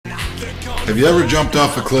Have you ever jumped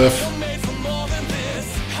off a cliff?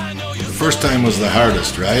 The first time was the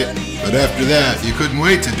hardest, right? But after that, you couldn't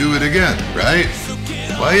wait to do it again, right?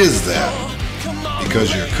 Why is that?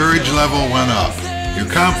 Because your courage level went up, your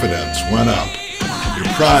confidence went up, your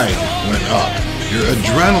pride went up, your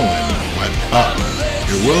adrenaline went up,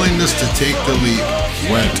 your willingness to take the leap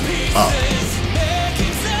went up.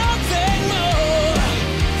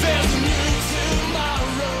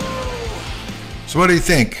 So what do you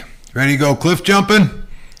think? Ready to go cliff jumping?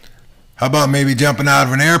 How about maybe jumping out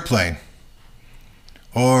of an airplane?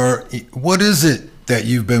 Or what is it that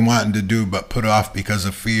you've been wanting to do but put off because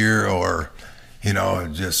of fear or,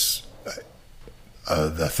 just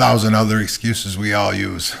the 1,000 other excuses we all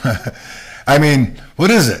use? I mean, what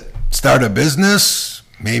is it? Start a business?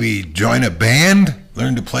 Maybe join a band?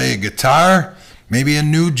 Learn to play a guitar? Maybe a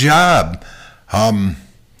new job?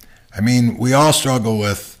 We all struggle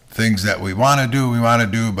with things that we want to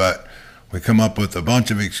do, but we come up with a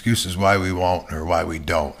bunch of excuses why we won't or why we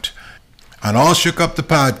don't. On All Schuch Up the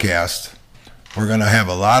podcast, we're going to have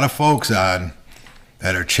a lot of folks on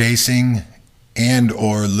that are chasing and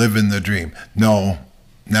or living the dream. No,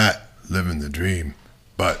 not living the dream,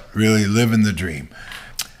 but really living the dream.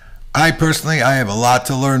 I have a lot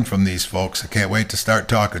to learn from these folks. I can't wait to start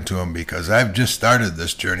talking to them because I've just started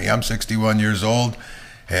this journey. I'm 61 years old,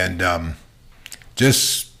 and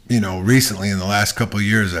recently in the last couple of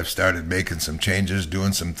years, I've started making some changes,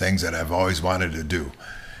 doing some things that I've always wanted to do.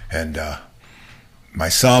 And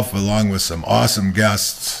myself, along with some awesome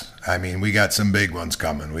guests, we got some big ones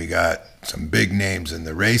coming. We got some big names in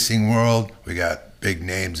the racing world. We got big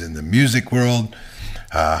names in the music world.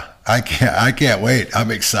 I can't wait.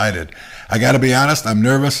 I'm excited. I got to be honest, I'm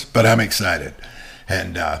nervous, but I'm excited.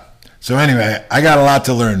 And so anyway, I got a lot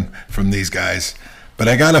to learn from these guys. But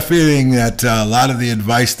I got a feeling that a lot of the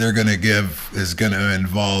advice they're going to give is going to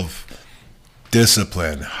involve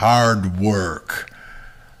discipline, hard work,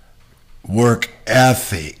 work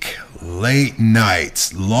ethic, late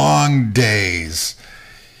nights, long days,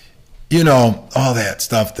 all that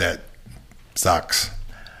stuff that sucks.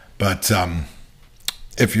 But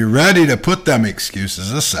if you're ready to put them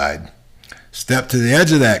excuses aside, step to the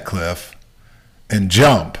edge of that cliff and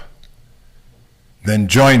jump, then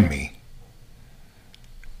join me.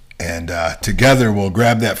 And together we'll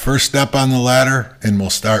grab that first step on the ladder and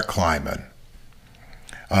we'll start climbing.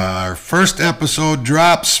 Our first episode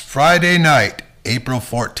drops Friday night, April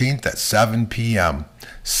 14th at 7 p.m.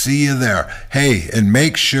 See you there. Hey, and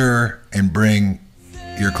make sure and bring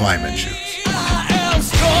your climbing shoes.